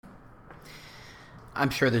I'm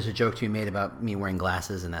sure there's a joke to be made about me wearing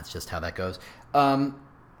glasses, and that's just how that goes.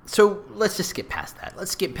 So let's just skip past that.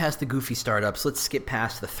 Let's skip past the goofy startups. Let's skip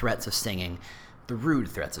past the threats of singing, the rude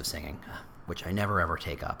threats of singing, which I never ever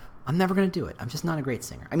take up. I'm never going to do it. I'm just not a great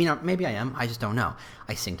singer. I mean, maybe I am. I just don't know.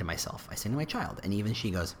 I sing to myself. I sing to my child. And even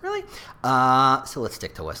she goes, really? So let's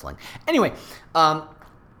stick to whistling. Anyway,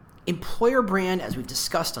 employer brand, as we've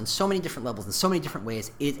discussed on so many different levels in so many different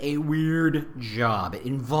ways, is a weird job. It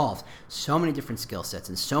involves so many different skill sets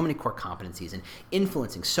and so many core competencies and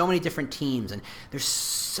influencing so many different teams. And there's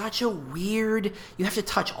such a weird, you have to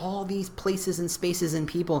touch all these places and spaces and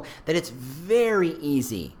people that it's very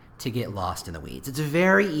easy to get lost in the weeds. It's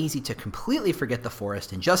very easy to completely forget the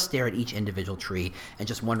forest and just stare at each individual tree and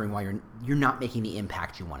just wondering why you're not making the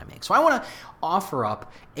impact you want to make. So I want to offer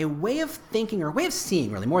up a way of thinking or a way of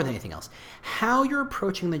seeing, really more than anything else, how you're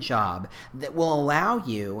approaching the job that will allow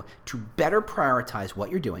you to better prioritize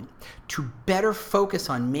what you're doing, to better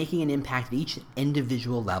focus on making an impact at each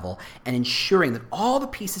individual level and ensuring that all the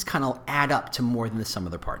pieces kind of add up to more than the sum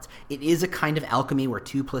of their parts. It is a kind of alchemy where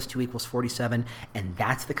 2 + 2 = 47, and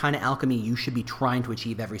that's the kind of alchemy you should be trying to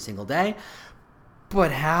achieve every single day.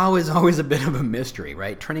 But how is always a bit of a mystery,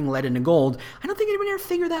 right? Turning lead into gold, I don't think anybody ever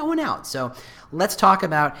figured that one out. So let's talk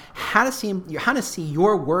about how to see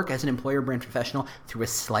your work as an employer brand professional through a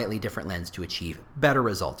slightly different lens to achieve better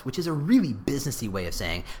results, which is a really businessy way of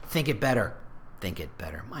saying, think it better. Think it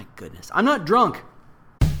better. My goodness. I'm not drunk.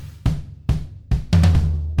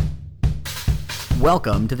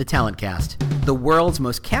 Welcome to the Talent Cast, the world's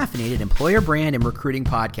most caffeinated employer brand and recruiting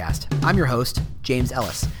podcast. I'm your host, James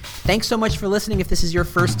Ellis. Thanks so much for listening. If this is your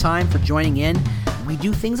first time for joining in, we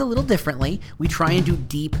do things a little differently. We try and do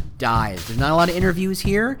deep dives. There's not a lot of interviews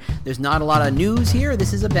here. There's not a lot of news here.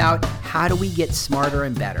 This is about how do we get smarter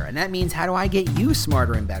and better. And that means how do I get you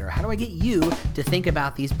smarter and better? How do I get you to think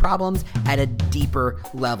about these problems at a deeper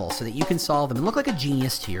level so that you can solve them and look like a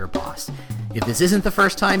genius to your boss? If this isn't the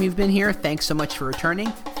first time you've been here, thanks so much for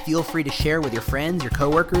returning. Feel free to share with your friends, your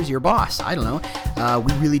coworkers, your boss. I don't know.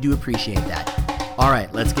 We really do appreciate that. All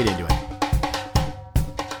right, let's get into it.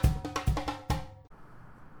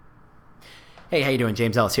 Hey, how you doing?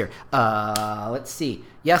 James Ellis here. Let's see.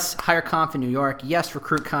 Yes, HireConf in New York. Yes,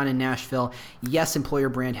 RecruitCon in Nashville. Yes, employer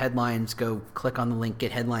brand headlines. Go click on the link,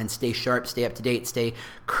 get headlines, stay sharp, stay up to date, stay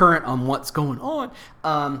current on what's going on.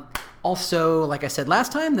 Also, like I said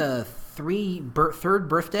last time, the third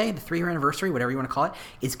birthday, the 3-year anniversary, whatever you want to call it,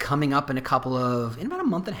 is coming up in about a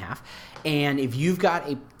month and a half. And if you've got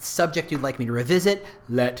a subject you'd like me to revisit,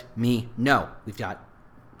 let me know. We've got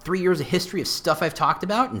 3 years of history of stuff I've talked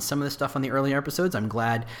about, and some of the stuff on the earlier episodes I'm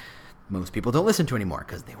glad most people don't listen to anymore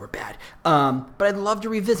because they were bad. But I'd love to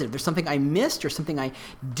revisit. If there's something I missed or something I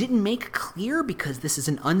didn't make clear, because this is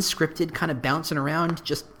an unscripted kind of bouncing around,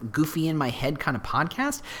 just goofy in my head kind of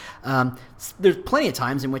podcast, there's plenty of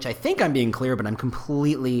times in which I think I'm being clear, but I'm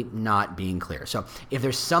completely not being clear. So if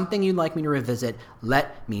there's something you'd like me to revisit,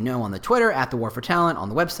 let me know on the Twitter, at The War for Talent, on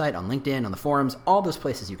the website, on LinkedIn, on the forums, all those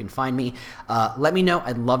places you can find me. Let me know.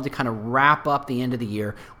 I'd love to kind of wrap up the end of the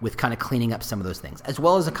year with kind of cleaning up some of those things, as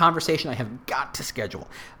well as a conversation I have got to schedule.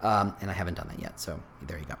 And I haven't done that yet. So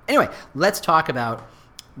there you go. Anyway, let's talk about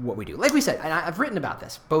what we do. Like we said, and I've written about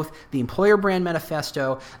this, both the Employer Brand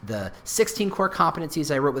Manifesto, the 16 core competencies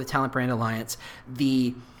I wrote with the Talent Brand Alliance,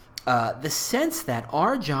 the sense that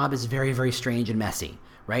our job is very, very strange and messy,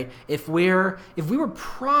 right? If we were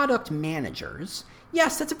product managers,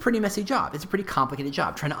 yes, that's a pretty messy job. It's a pretty complicated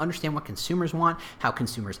job. Trying to understand what consumers want, how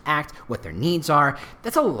consumers act, what their needs are.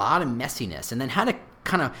 That's a lot of messiness. And then how to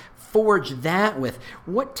kind of forge that with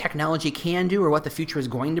what technology can do or what the future is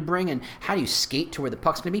going to bring, and how do you skate to where the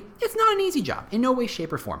puck's going to be. It's not an easy job in no way,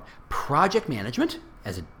 shape, or form. Project management,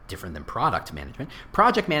 different than product management.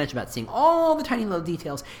 Project management about seeing all the tiny little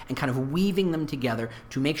details and kind of weaving them together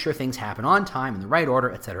to make sure things happen on time, in the right order,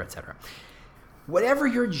 et cetera, et cetera. Whatever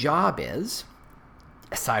your job is,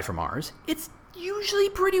 aside from ours, it's usually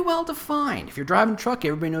pretty well defined. If you're driving a truck,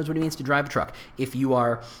 everybody knows what it means to drive a truck. If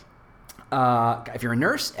you're a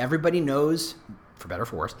nurse, everybody knows, for better or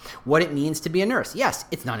for worse, what it means to be a nurse. Yes,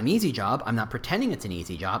 it's not an easy job. I'm not pretending it's an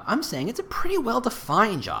easy job. I'm saying it's a pretty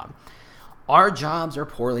well-defined job. Our jobs are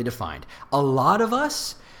poorly defined. A lot of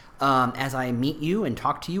us, as I meet you and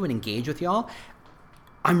talk to you and engage with y'all,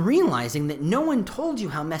 I'm realizing that no one told you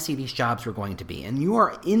how messy these jobs were going to be. And you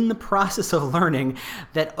are in the process of learning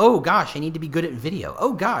that, oh gosh, I need to be good at video.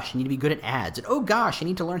 Oh gosh, I need to be good at ads. And oh gosh, I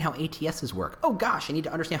need to learn how ATSs work. Oh gosh, I need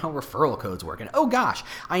to understand how referral codes work. And oh gosh,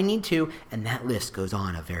 I need to, and that list goes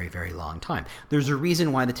on a very, very long time. There's a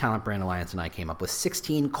reason why the Talent Brand Alliance and I came up with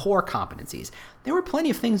 16 core competencies. There were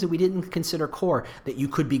plenty of things that we didn't consider core that you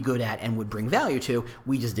could be good at and would bring value to.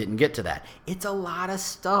 We just didn't get to that. It's a lot of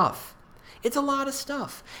stuff. It's a lot of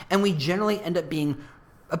stuff. And we generally end up being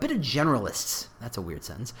a bit of generalists. That's a weird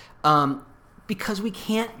sentence. Because we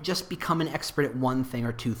can't just become an expert at one thing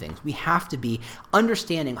or two things. We have to be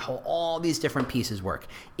understanding how all these different pieces work.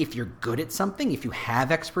 If you're good at something, if you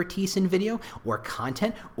have expertise in video or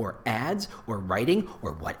content or ads or writing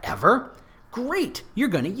or whatever, great, you're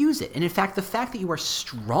going to use it. And in fact, the fact that you are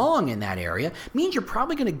strong in that area means you're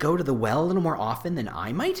probably going to go to the well a little more often than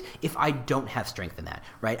I might if I don't have strength in that,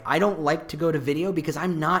 right? I don't like to go to video because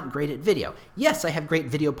I'm not great at video. Yes, I have great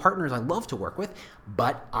video partners I love to work with,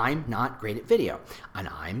 but I'm not great at video. And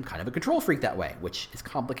I'm kind of a control freak that way, which is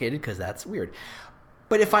complicated because that's weird.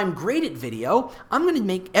 But if I'm great at video, I'm going to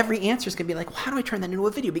make every answer is going to be like, well, how do I turn that into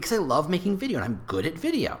a video? Because I love making video and I'm good at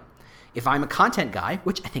video. If I'm a content guy,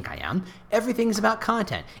 which I think I am, everything's about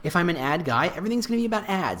content. If I'm an ad guy, everything's going to be about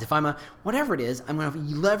ads. If I'm a whatever it is, I'm going to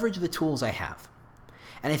leverage the tools I have.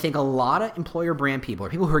 And I think a lot of employer brand people, or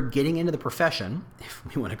people who are getting into the profession, if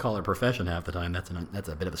we want to call it a profession half the time, that's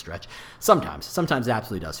a bit of a stretch. Sometimes it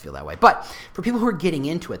absolutely does feel that way. But for people who are getting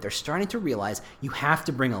into it, they're starting to realize you have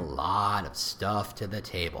to bring a lot of stuff to the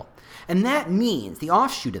table. And that means the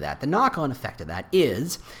offshoot of that, the knock-on effect of that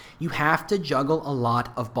is you have to juggle a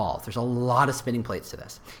lot of balls. There's a lot of spinning plates to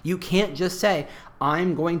this. You can't just say,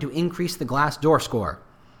 I'm going to increase the Glassdoor score.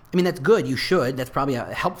 I mean, that's good. You should. That's probably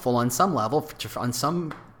helpful on some level, on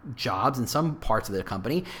some jobs and some parts of the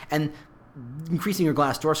company. And increasing your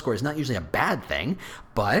Glassdoor score is not usually a bad thing,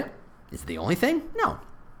 but is it the only thing? No.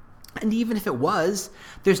 And even if it was,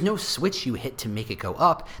 there's no switch you hit to make it go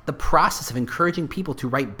up. The process of encouraging people to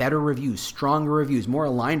write better reviews, stronger reviews, more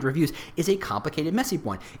aligned reviews is a complicated, messy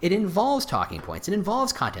point. It involves talking points. It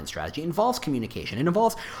involves content strategy. It involves communication. It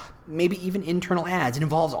involves maybe even internal ads. It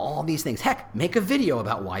involves all these things. Heck, make a video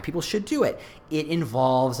about why people should do it. It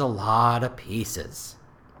involves a lot of pieces.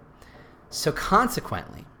 So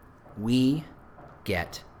consequently, we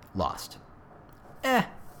get lost.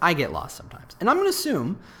 I get lost sometimes. And I'm going to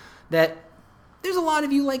assume that there's a lot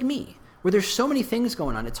of you like me, where there's so many things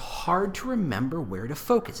going on, it's hard to remember where to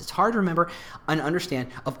focus. It's hard to remember and understand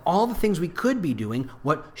of all the things we could be doing,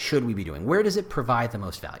 what should we be doing? Where does it provide the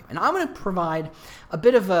most value? And I'm going to provide a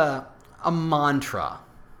bit of a mantra,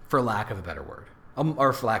 for lack of a better word,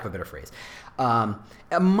 or for lack of a better phrase. A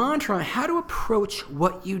mantra on how to approach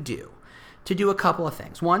what you do. To do a couple of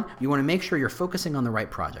things. One, you want to make sure you're focusing on the right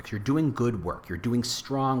projects. You're doing good work. You're doing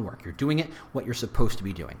strong work. You're doing it what you're supposed to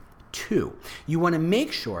be doing. Two, you want to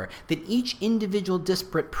make sure that each individual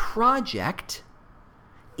disparate project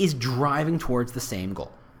is driving towards the same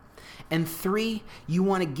goal. And three, you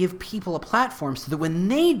want to give people a platform so that when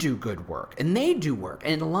they do good work and they do work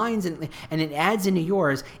and it aligns and it adds into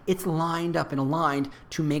yours, it's lined up and aligned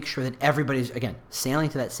to make sure that everybody's, again, sailing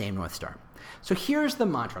to that same North Star. So here's the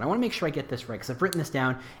mantra, and I want to make sure I get this right because I've written this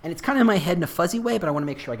down, and it's kind of in my head in a fuzzy way, but I want to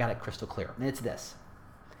make sure I got it crystal clear. And it's this.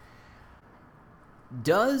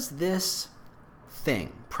 Does this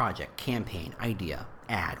thing, project, campaign, idea,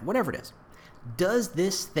 ad, whatever it is, does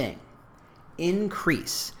this thing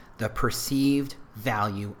increase the perceived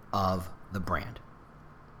value of the brand?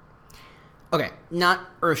 Okay,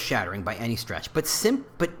 not earth-shattering by any stretch, but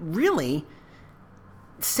really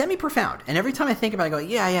semi-profound. And every time I think about it, I go,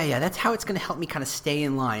 yeah, that's how it's going to help me kind of stay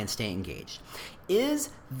in line and stay engaged.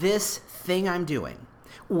 Is this thing I'm doing,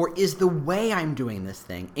 or is the way I'm doing this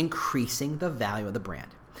thing increasing the value of the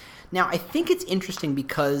brand? Now, I think it's interesting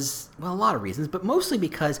because, well, a lot of reasons, but mostly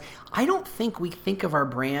because I don't think we think of our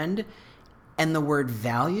brand and the word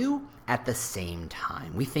value at the same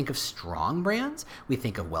time. We think of strong brands, we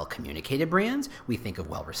think of well-communicated brands, we think of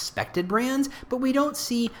well-respected brands, but we don't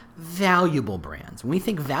see valuable brands. When we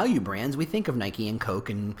think value brands, we think of Nike and Coke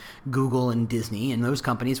and Google and Disney and those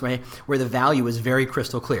companies where the value is very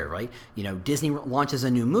crystal clear, right? You know, Disney launches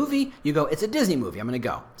a new movie, you go, it's a Disney movie, I'm going to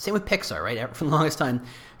go. Same with Pixar, right? For the longest time,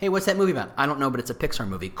 hey, what's that movie about? I don't know, but it's a Pixar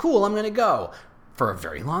movie. Cool, I'm going to go. For a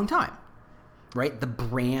very long time. Right? The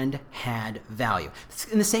brand had value.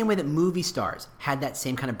 In the same way that movie stars had that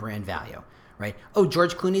same kind of brand value, right? Oh,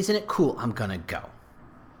 George Clooney's in it? Cool, I'm going to go.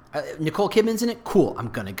 Nicole Kidman's in it? Cool, I'm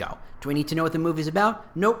going to go. Do I need to know what the movie's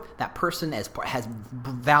about? Nope. That person has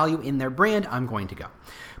value in their brand, I'm going to go.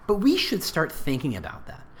 But we should start thinking about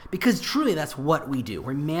that Because truly that's what we do.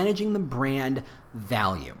 We're managing the brand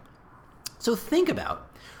value. So think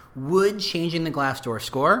about, would changing the Glassdoor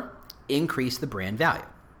score increase the brand value?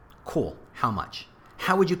 Cool. How much?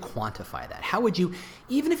 How would you quantify that? How would you,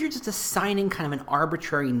 even if you're just assigning kind of an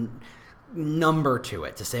arbitrary number to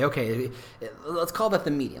it, to say, okay, let's call that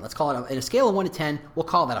the median. Let's call it, in a scale of 1 to 10, we'll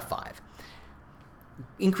call that a 5.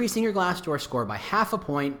 Increasing your Glassdoor score by half a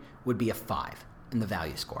point would be a 5 in the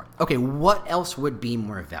value score. Okay, what else would be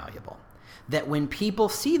more valuable? That when people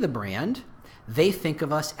see the brand, they think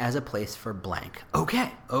of us as a place for blank.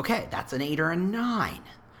 Okay, that's an 8 or a 9.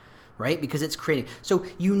 Right? Because it's creating. So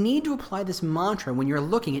you need to apply this mantra when you're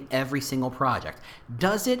looking at every single project.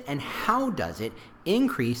 Does it, and how does it,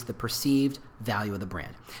 increase the perceived value of the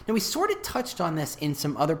brand? Now, we sort of touched on this in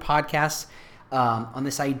some other podcasts, on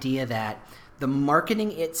this idea that the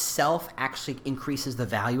marketing itself actually increases the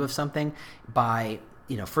value of something by,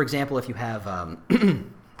 for example, if you have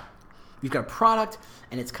you've got a product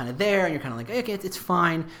and it's kind of there and you're kind of like, okay, it's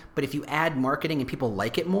fine. But if you add marketing and people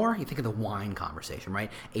like it more, you think of the wine conversation,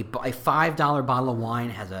 right? A $5 bottle of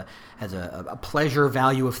wine has a pleasure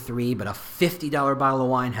value of 3, but a $50 bottle of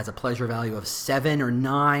wine has a pleasure value of 7 or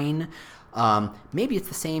 9. Maybe it's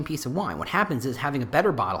the same piece of wine. What happens is having a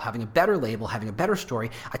better bottle, having a better label, having a better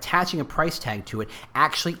story, attaching a price tag to it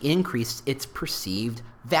actually increases its perceived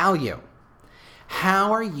value.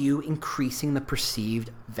 How are you increasing the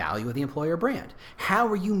perceived value of the employer brand? How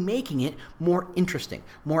are you making it more interesting,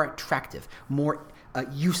 more attractive, more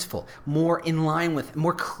useful, more in line with,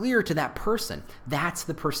 more clear to that person? That's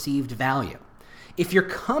the perceived value. If your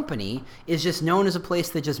company is just known as a place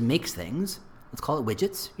that just makes things, let's call it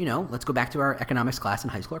widgets, let's go back to our economics class in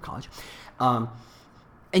high school or college,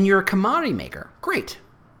 and you're a commodity maker, great.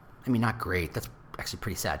 I mean, not great, that's actually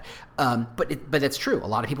pretty sad. But it's true. A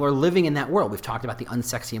lot of people are living in that world. We've talked about the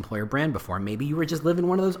unsexy employer brand before. Maybe you were just living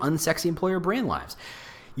one of those unsexy employer brand lives.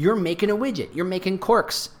 You're making a widget. You're making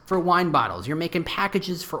corks for wine bottles. You're making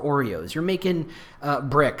packages for Oreos. You're making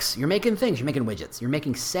bricks. You're making things. You're making widgets. You're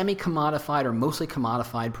making semi-commodified or mostly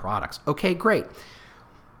commodified products. Okay, great.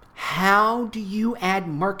 How do you add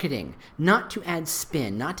marketing? Not to add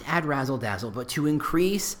spin, not to add razzle-dazzle, but to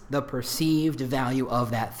increase the perceived value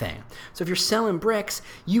of that thing. So if you're selling bricks,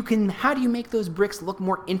 how do you make those bricks look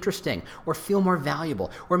more interesting or feel more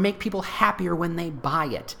valuable or make people happier when they buy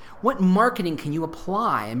it? What marketing can you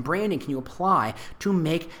apply and branding can you apply to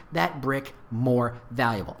make that brick more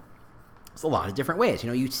valuable? It's a lot of different ways.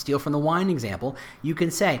 You steal from the wine example. You can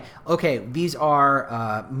say, okay, these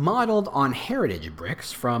are modeled on heritage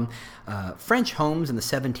bricks from French homes in the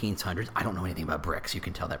 1700s. I don't know anything about bricks. You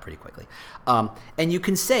can tell that pretty quickly. And you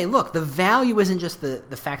can say, look, the value isn't just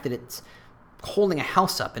the fact that it's holding a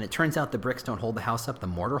house up, and it turns out the bricks don't hold the house up. The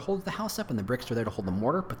mortar holds the house up, and the bricks are there to hold the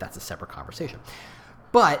mortar, but that's a separate conversation.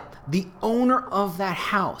 But the owner of that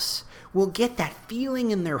house will get that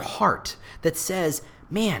feeling in their heart that says,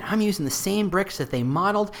 man, I'm using the same bricks that they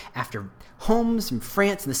modeled after homes from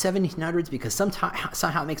France in the 1700s because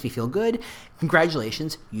somehow it makes me feel good.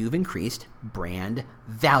 Congratulations, you've increased brand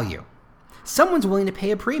value. Someone's willing to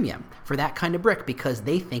pay a premium for that kind of brick because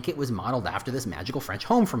they think it was modeled after this magical French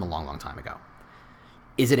home from a long, long time ago.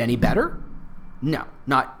 Is it any better? No,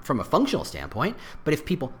 not from a functional standpoint, but if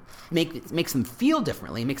people makes them feel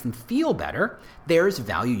differently, makes them feel better, there's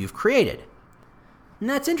value you've created. And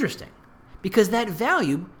that's interesting. Because that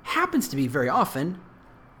value happens to be very often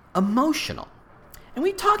emotional. And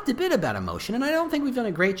we talked a bit about emotion, and I don't think we've done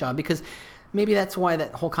a great job because maybe that's why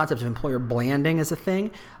that whole concept of employer branding is a thing.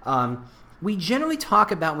 We generally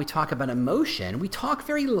when we talk about emotion, we talk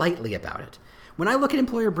very lightly about it. When I look at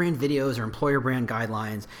employer brand videos or employer brand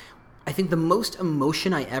guidelines, I think the most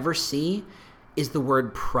emotion I ever see is the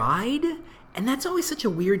word pride. And that's always such a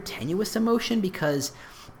weird, tenuous emotion because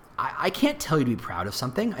I can't tell you to be proud of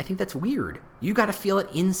something. I think that's weird. You got to feel it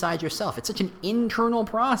inside yourself. It's such an internal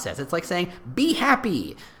process. It's like saying, be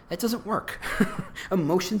happy. That doesn't work.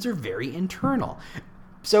 Emotions are very internal.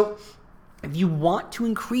 So if you want to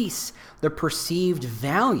increase the perceived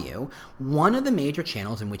value, one of the major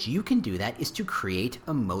channels in which you can do that is to create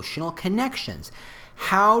emotional connections.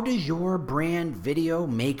 How does your brand video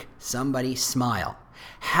make somebody smile?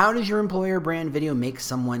 How does your employer brand video make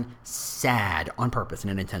someone sad on purpose in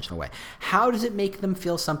an intentional way? How does it make them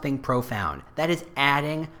feel something profound? That is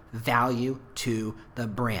adding value to the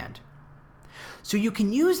brand. So you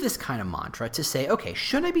can use this kind of mantra to say, okay,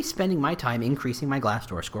 should I be spending my time increasing my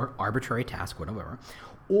Glassdoor score, arbitrary task, whatever,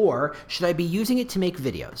 or should I be using it to make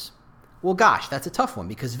videos? Well, gosh, that's a tough one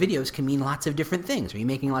because videos can mean lots of different things. Are you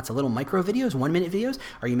making lots of little micro videos, 1-minute videos?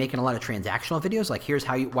 Are you making a lot of transactional videos like here's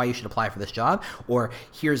why you should apply for this job, or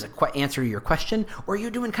here's an answer to your question, or are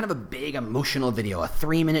you doing kind of a big emotional video, a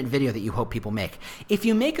 3-minute video that you hope people make? If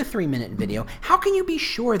you make a 3-minute video, how can you be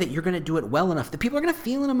sure that you're going to do it well enough that people are going to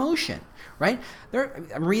feel an emotion, right?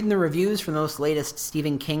 I'm reading the reviews from those latest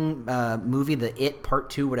Stephen King movie, the It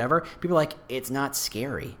Part 2, whatever. People are like, it's not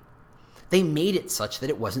scary. They made it such that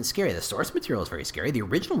it wasn't scary. The source material is very scary. The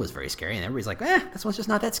original was very scary. And everybody's like, this one's just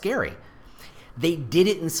not that scary. They did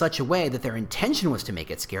it in such a way that their intention was to make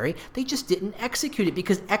it scary. They just didn't execute it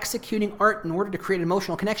because executing art in order to create an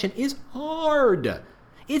emotional connection is hard.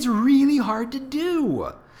 It's really hard to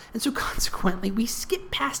do. And so consequently, we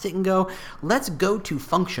skip past it and go, let's go to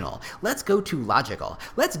functional. Let's go to logical.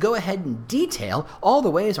 Let's go ahead and detail all the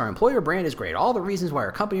ways our employer brand is great, all the reasons why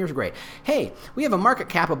our company is great. Hey, we have a market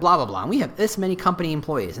cap of blah, blah, blah, and we have this many company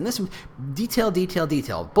employees, and this detail,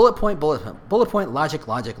 bullet point,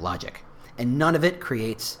 logic. And none of it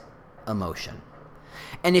creates emotion.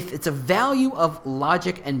 And if it's a value of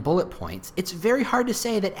logic and bullet points, it's very hard to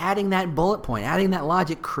say that adding that bullet point, adding that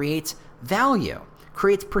logic creates value.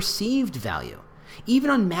 Creates perceived value. Even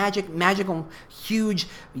on magical, huge,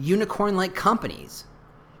 unicorn-like companies,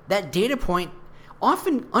 that data point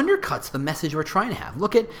often undercuts the message we're trying to have.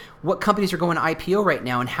 Look at what companies are going to IPO right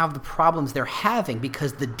now and have the problems they're having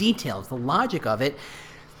because the details, the logic of it,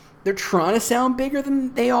 they're trying to sound bigger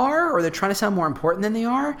than they are, or they're trying to sound more important than they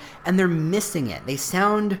are, and they're missing it. They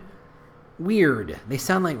sound weird. They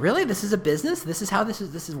sound like, really? This is a business? This is how this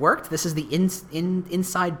is worked? This is the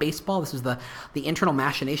inside baseball? This is the internal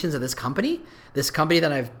machinations of this company? This company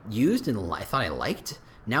that I've used and I thought I liked?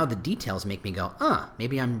 Now the details make me go,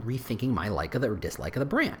 maybe I'm rethinking my like or dislike of the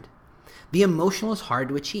brand. The emotional is hard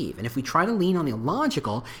to achieve. And if we try to lean on the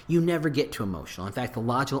logical, you never get to emotional. In fact, the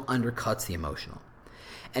logical undercuts the emotional.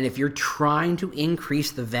 And if you're trying to increase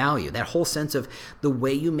the value, that whole sense of the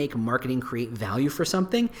way you make marketing create value for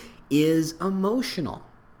something is emotional.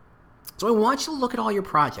 So I want you to look at all your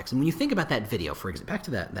projects. And when you think about that video, for example, back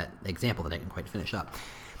to that example that I didn't quite finish up,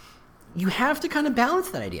 you have to kind of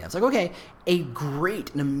balance that idea. It's like, okay,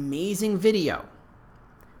 an amazing video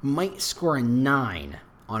might score a 9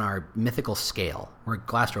 on our mythical scale, or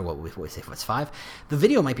Glassdoor, what we say, what's 5? The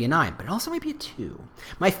video might be a 9, but it also might be a 2.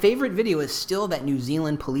 My favorite video is still that New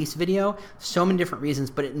Zealand police video, so many different reasons,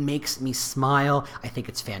 but it makes me smile. I think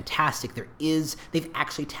it's fantastic. They've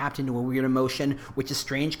actually tapped into a weird emotion, which is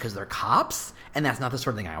strange because they're cops, and that's not the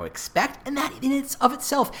sort of thing I would expect, and that in of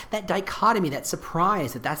itself, that dichotomy, that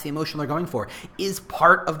surprise, that's the emotion they're going for, is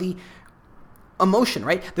part of the emotion,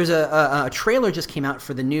 right? There's a trailer just came out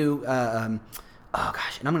for the new, oh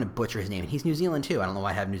gosh, and I'm going to butcher his name. He's New Zealand too. I don't know why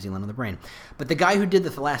I have New Zealand on the brain. But the guy who did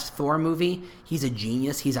the last Thor movie, he's a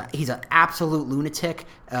genius. He's an absolute lunatic.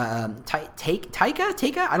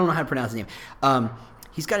 Taika? I don't know how to pronounce his name.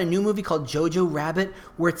 He's got a new movie called Jojo Rabbit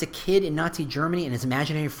where it's a kid in Nazi Germany and his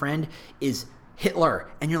imaginary friend is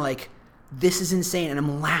Hitler. And you're like, this is insane, and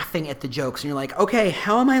I'm laughing at the jokes. And you're like, okay,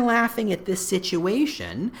 how am I laughing at this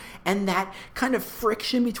situation? And that kind of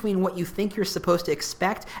friction between what you think you're supposed to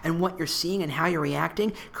expect and what you're seeing and how you're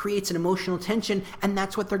reacting creates an emotional tension, and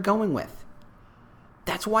that's what they're going with.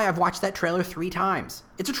 That's why I've watched that trailer 3 times.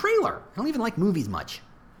 It's a trailer. I don't even like movies much.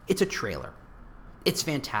 It's a trailer. It's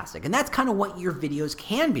fantastic. And that's kind of what your videos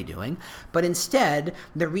can be doing. But instead,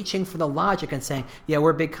 they're reaching for the logic and saying, yeah,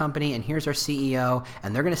 we're a big company and here's our CEO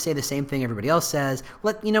and they're going to say the same thing everybody else says.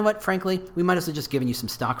 You know what, frankly, we might as well just given you some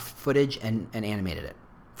stock footage and animated it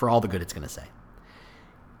for all the good it's going to say.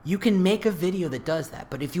 You can make a video that does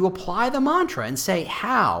that. But if you apply the mantra and say,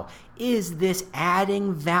 how is this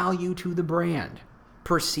adding value to the brand?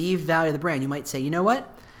 Perceived value of the brand. You might say, you know what?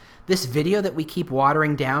 This video that we keep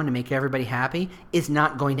watering down to make everybody happy is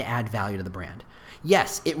not going to add value to the brand.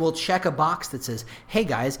 Yes, it will check a box that says, hey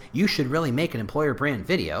guys, you should really make an employer brand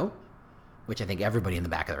video, which I think everybody in the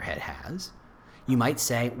back of their head has. You might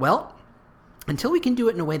say, well, until we can do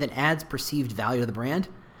it in a way that adds perceived value to the brand,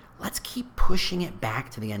 let's keep pushing it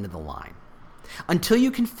back to the end of the line. Until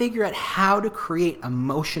you can figure out how to create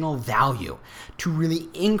emotional value to really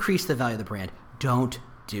increase the value of the brand, don't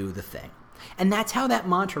do the thing. And that's how that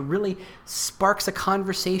mantra really sparks a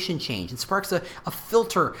conversation change. It sparks a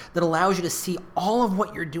filter that allows you to see all of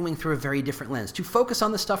what you're doing through a very different lens, to focus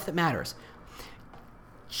on the stuff that matters.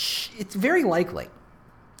 It's very likely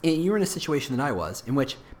you were in a situation that I was, in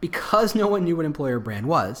which because no one knew what employer brand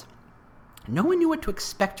was, no one knew what to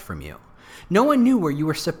expect from you. No one knew where you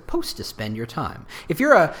were supposed to spend your time. If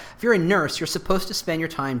you're a nurse, you're supposed to spend your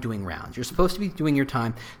time doing rounds. You're supposed to be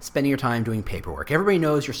spending your time doing paperwork. Everybody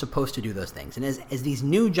knows you're supposed to do those things. And as these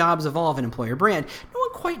new jobs evolve in employer brand, no one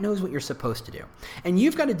quite knows what you're supposed to do. And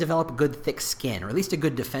you've got to develop a good thick skin, or at least a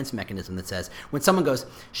good defense mechanism that says, when someone goes,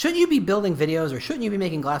 shouldn't you be building videos, or shouldn't you be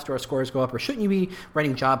making Glassdoor scores go up, or shouldn't you be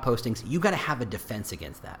writing job postings, you've got to have a defense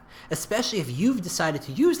against that. Especially if you've decided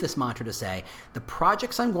to use this mantra to say, the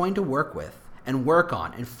projects I'm going to work with and work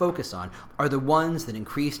on and focus on are the ones that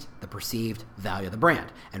increased the perceived value of the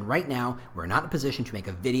brand. And right now, we're not in a position to make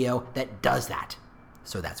a video that does that.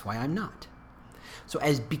 So that's why I'm not. So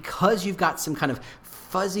because you've got some kind of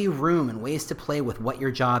fuzzy room and ways to play with what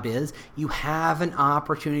your job is, you have an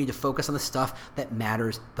opportunity to focus on the stuff that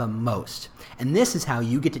matters the most. And this is how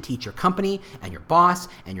you get to teach your company and your boss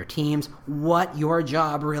and your teams what your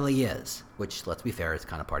job really is, which, let's be fair, is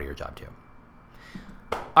kind of part of your job too.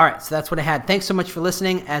 All right, so that's what I had. Thanks so much for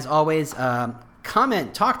listening. As always,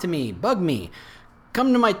 comment, talk to me, bug me,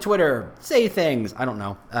 come to my Twitter, say things. I don't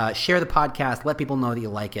know. Share the podcast. Let people know that you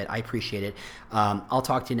like it. I appreciate it. I'll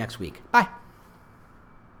talk to you next week. Bye.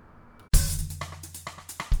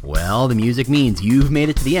 Well, the music means you've made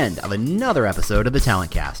it to the end of another episode of the Talent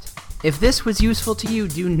Cast. If this was useful to you,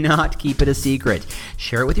 do not keep it a secret.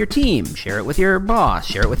 Share it with your team. Share it with your boss.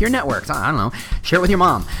 Share it with your networks. I don't know. Share it with your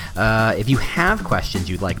mom. If you have questions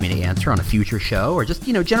you'd like me to answer on a future show, or just,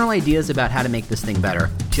 general ideas about how to make this thing better,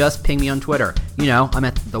 just ping me on Twitter. I'm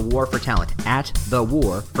at The War for Talent, at The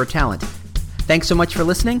War for Talent. Thanks so much for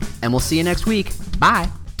listening, and we'll see you next week. Bye.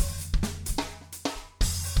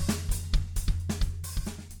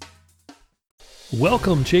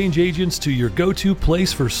 Welcome, change agents, to your go-to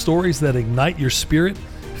place for stories that ignite your spirit,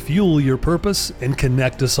 fuel your purpose, and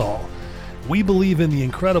connect us all. We believe in the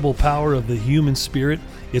incredible power of the human spirit,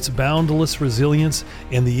 its boundless resilience,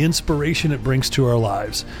 and the inspiration it brings to our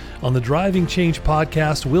lives. On the Driving Change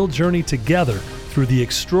podcast, we'll journey together through the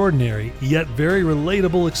extraordinary yet very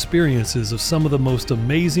relatable experiences of some of the most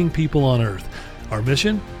amazing people on earth. Our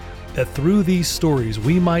mission? That through these stories,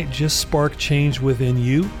 we might just spark change within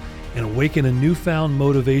you and awaken a newfound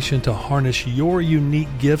motivation to harness your unique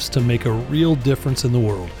gifts to make a real difference in the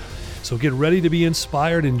world. So get ready to be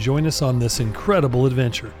inspired and join us on this incredible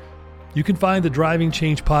adventure. You can find the Driving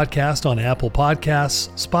Change podcast on Apple Podcasts,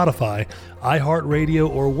 Spotify, iHeartRadio,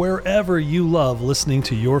 or wherever you love listening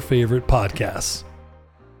to your favorite podcasts.